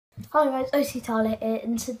Hi guys, OC Tyler here,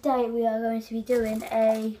 and today we are going to be doing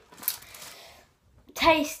a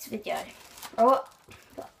taste video. I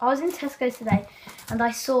was in Tesco today and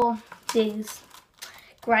I saw these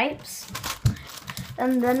grapes,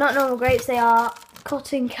 and they're not normal grapes, they are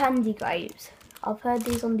cotton candy grapes. I've heard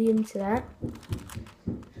these on the internet,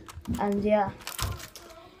 and yeah.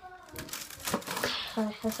 So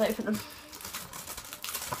let's open them.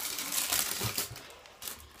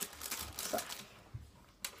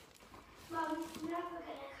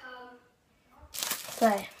 So,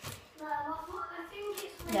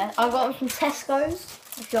 yeah, I got them from Tesco's,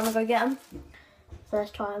 if you want to go get them. So let's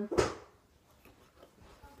try them.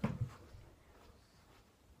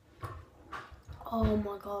 Oh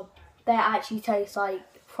my god, they actually taste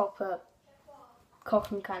like proper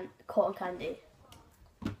cotton candy.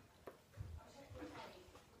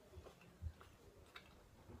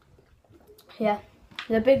 Yeah,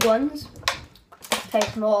 the big ones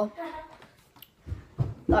taste more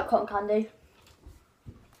like cotton candy.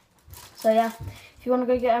 So yeah, if you want to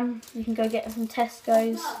go get them, you can go get them from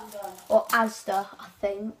Tesco's or Asda, I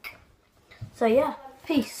think. So yeah,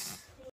 peace.